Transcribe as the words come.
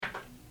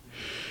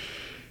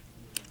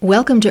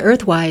Welcome to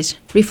Earthwise,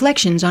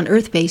 Reflections on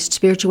Earth-Based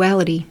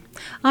Spirituality.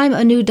 I'm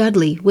Anu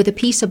Dudley with a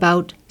piece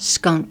about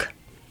skunk.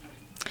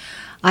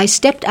 I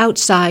stepped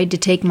outside to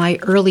take my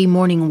early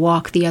morning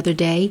walk the other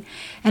day,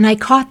 and I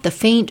caught the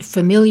faint,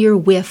 familiar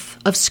whiff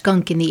of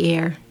skunk in the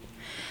air.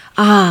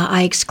 "Ah,"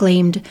 I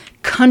exclaimed,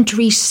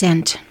 "country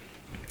scent."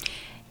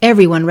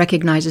 Everyone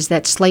recognizes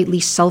that slightly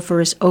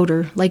sulfurous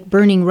odor, like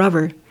burning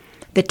rubber,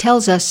 that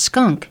tells us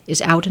skunk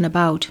is out and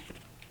about.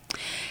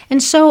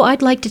 And so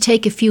I'd like to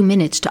take a few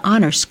minutes to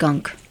honor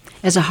skunk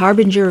as a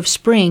harbinger of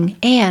spring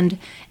and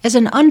as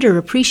an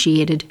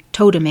underappreciated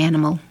totem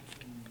animal.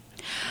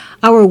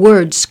 Our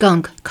word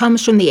skunk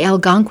comes from the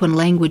Algonquin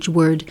language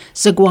word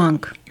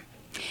zagwank.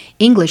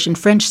 English and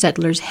French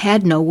settlers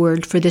had no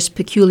word for this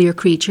peculiar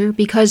creature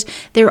because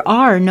there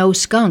are no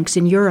skunks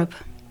in Europe.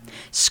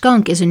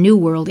 Skunk is a New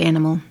World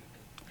animal.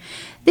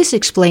 This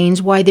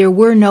explains why there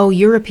were no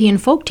European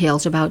folk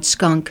tales about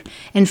skunk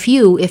and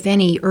few, if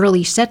any,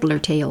 early settler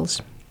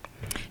tales.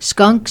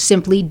 Skunk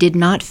simply did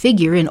not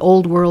figure in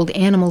Old World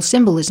animal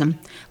symbolism,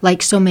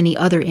 like so many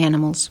other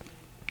animals.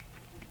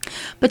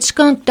 But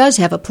skunk does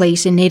have a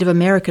place in Native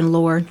American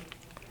lore.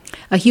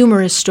 A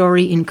humorous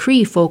story in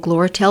Cree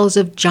folklore tells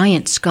of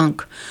Giant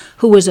Skunk,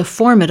 who was a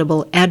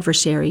formidable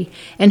adversary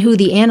and who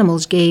the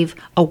animals gave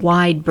a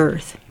wide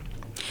berth.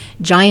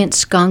 Giant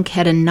Skunk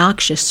had a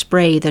noxious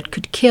spray that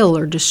could kill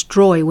or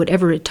destroy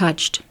whatever it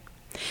touched.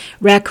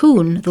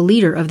 Raccoon, the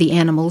leader of the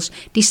animals,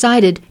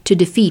 decided to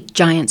defeat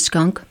Giant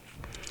Skunk.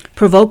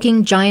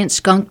 Provoking Giant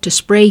Skunk to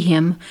spray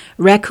him,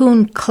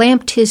 Raccoon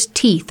clamped his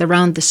teeth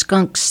around the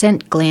skunk's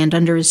scent gland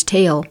under his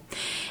tail,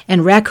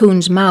 and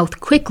Raccoon's mouth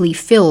quickly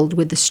filled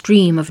with the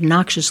stream of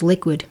noxious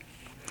liquid.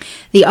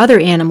 The other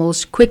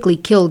animals quickly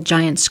killed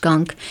Giant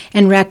Skunk,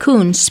 and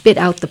Raccoon spit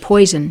out the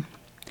poison.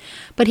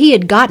 But he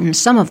had gotten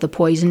some of the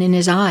poison in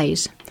his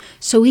eyes,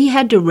 so he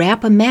had to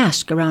wrap a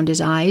mask around his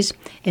eyes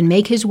and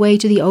make his way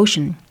to the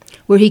ocean,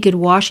 where he could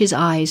wash his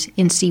eyes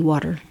in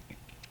seawater.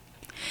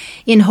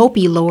 In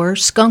Hopi lore,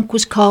 skunk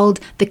was called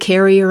the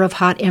carrier of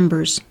hot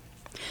embers.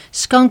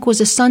 Skunk was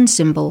a sun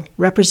symbol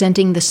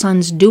representing the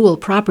sun's dual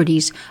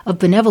properties of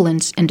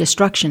benevolence and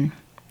destruction.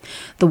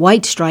 The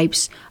white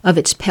stripes of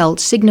its pelt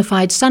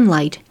signified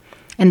sunlight,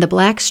 and the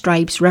black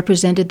stripes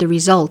represented the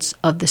results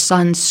of the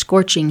sun's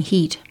scorching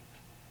heat.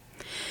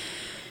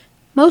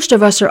 Most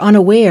of us are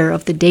unaware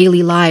of the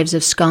daily lives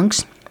of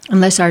skunks,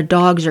 unless our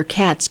dogs or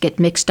cats get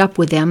mixed up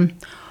with them,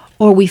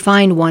 or we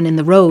find one in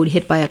the road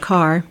hit by a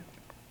car.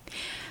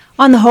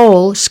 On the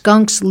whole,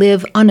 skunks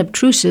live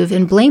unobtrusive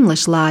and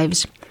blameless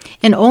lives,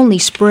 and only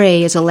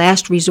spray as a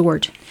last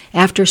resort,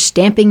 after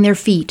stamping their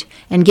feet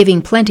and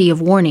giving plenty of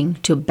warning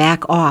to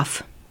back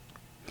off.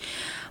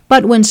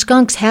 But when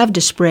skunks have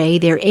to spray,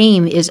 their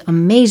aim is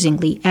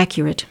amazingly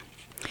accurate.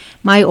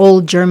 My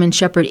old German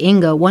Shepherd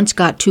Inga once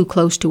got too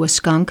close to a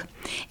skunk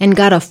and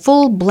got a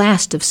full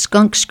blast of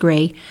skunk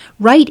spray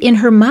right in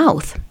her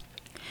mouth.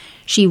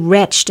 She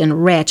retched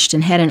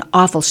and had an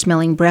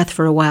awful-smelling breath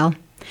for a while.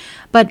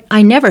 But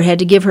I never had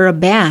to give her a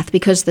bath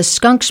because the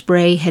skunk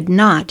spray had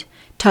not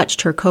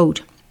touched her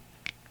coat.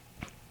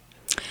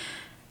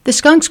 The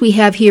skunks we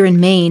have here in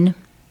Maine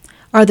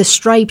are the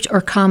striped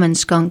or common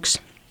skunks.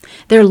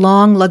 Their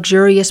long,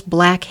 luxurious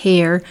black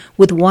hair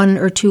with one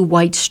or two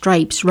white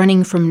stripes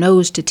running from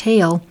nose to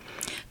tail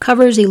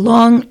covers a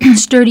long,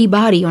 sturdy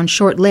body on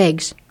short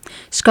legs.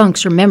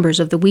 Skunks are members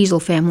of the weasel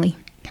family.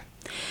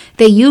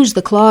 They use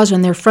the claws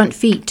on their front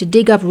feet to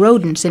dig up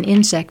rodents and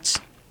insects.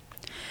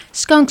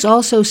 Skunks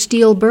also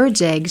steal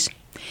birds' eggs,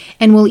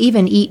 and will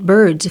even eat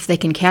birds if they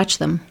can catch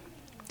them.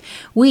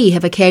 We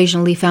have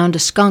occasionally found a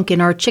skunk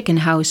in our chicken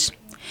house,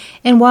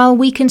 and while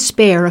we can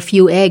spare a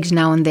few eggs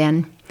now and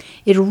then,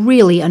 it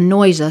really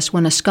annoys us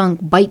when a skunk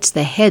bites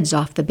the heads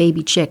off the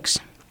baby chicks.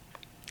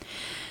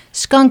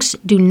 Skunks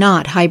do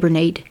not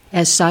hibernate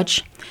as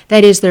such,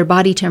 that is, their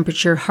body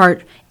temperature,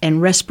 heart, and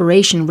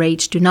respiration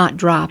rates do not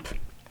drop.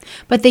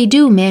 But they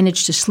do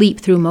manage to sleep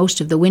through most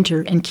of the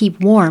winter and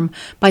keep warm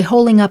by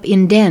holing up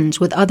in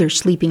dens with other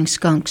sleeping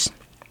skunks.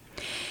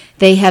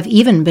 They have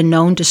even been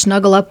known to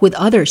snuggle up with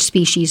other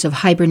species of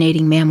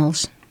hibernating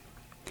mammals.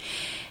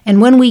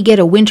 And when we get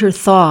a winter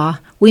thaw,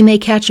 we may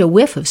catch a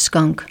whiff of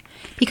skunk,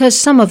 because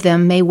some of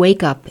them may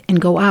wake up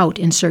and go out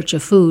in search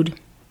of food.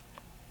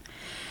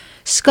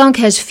 Skunk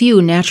has few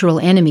natural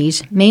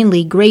enemies,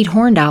 mainly great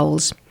horned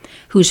owls,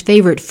 whose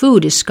favorite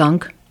food is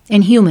skunk,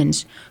 and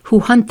humans,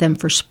 who hunt them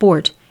for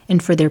sport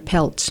and for their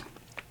pelts.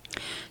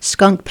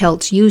 Skunk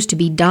pelts used to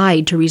be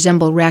dyed to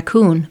resemble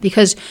raccoon,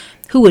 because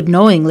who would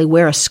knowingly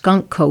wear a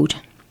skunk coat?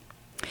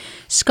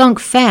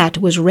 Skunk fat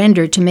was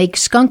rendered to make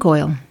skunk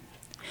oil.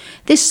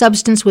 This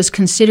substance was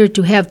considered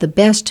to have the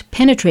best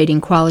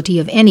penetrating quality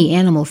of any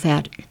animal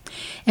fat,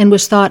 and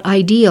was thought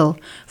ideal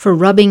for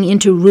rubbing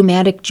into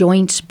rheumatic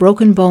joints,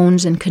 broken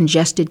bones, and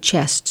congested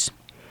chests.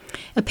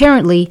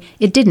 Apparently,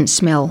 it didn't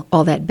smell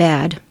all that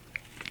bad.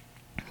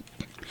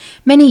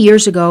 Many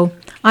years ago,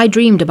 I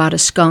dreamed about a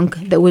skunk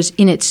that was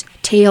in its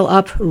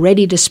tail-up,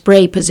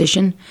 ready-to-spray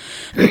position.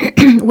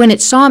 When it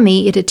saw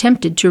me, it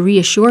attempted to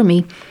reassure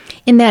me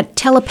in that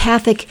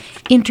telepathic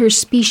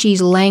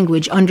interspecies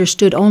language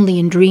understood only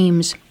in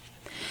dreams.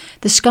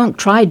 The skunk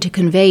tried to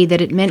convey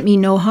that it meant me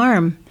no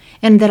harm,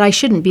 and that I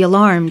shouldn't be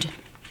alarmed.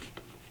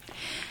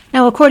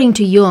 Now, according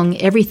to Jung,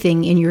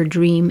 everything in your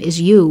dream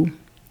is you.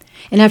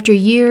 And after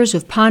years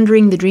of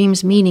pondering the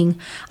dream's meaning,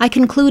 I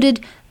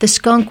concluded the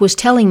skunk was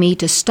telling me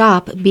to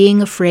stop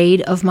being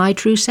afraid of my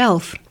true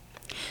self.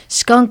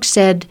 Skunk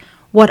said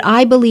what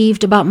I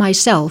believed about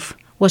myself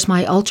was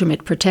my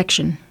ultimate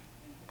protection.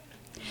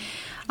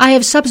 I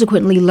have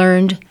subsequently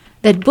learned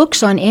that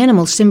books on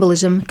animal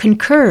symbolism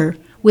concur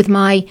with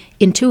my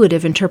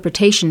intuitive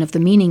interpretation of the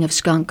meaning of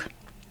skunk.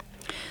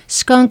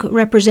 Skunk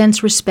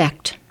represents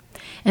respect,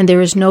 and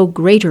there is no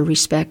greater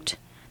respect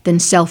than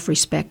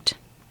self-respect.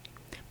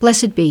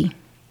 Blessed be.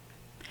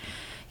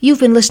 You've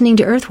been listening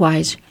to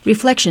Earthwise,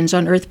 Reflections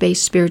on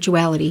Earth-Based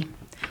Spirituality.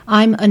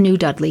 I'm Anu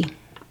Dudley.